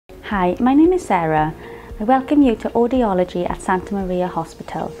Hi, my name is Sarah. I welcome you to Audiology at Sancta Maria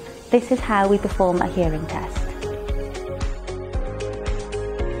Hospital. This is how we perform a hearing test.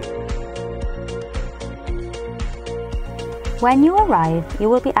 When you arrive, you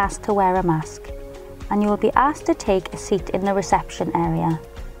will be asked to wear a mask, and you will be asked to take a seat in the reception area.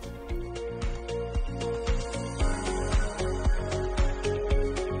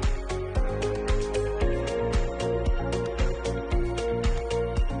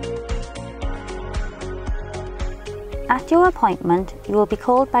 At your appointment, you will be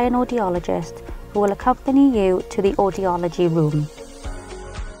called by an audiologist who will accompany you to the audiology room.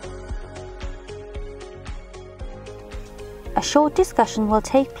 A short discussion will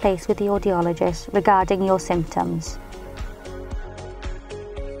take place with the audiologist regarding your symptoms.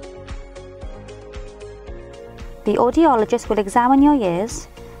 The audiologist will examine your ears.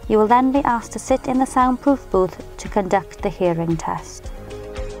 You will then be asked to sit in the soundproof booth to conduct the hearing test.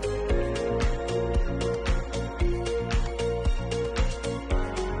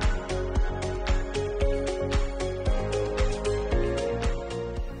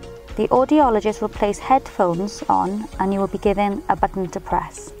 The audiologist will place headphones on and you will be given a button to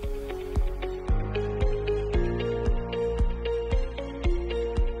press.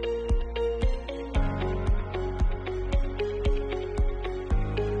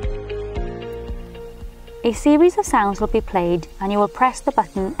 A series of sounds will be played and you will press the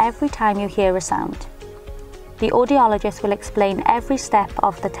button every time you hear a sound. The audiologist will explain every step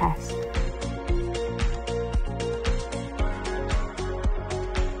of the test.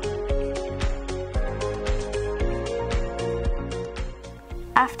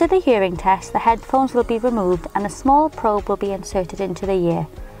 After the hearing test, the headphones will be removed and a small probe will be inserted into the ear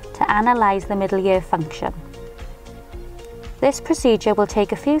to analyse the middle ear function. This procedure will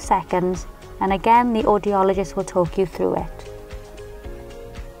take a few seconds and again the audiologist will talk you through it.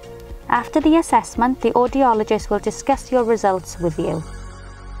 After the assessment, the audiologist will discuss your results with you.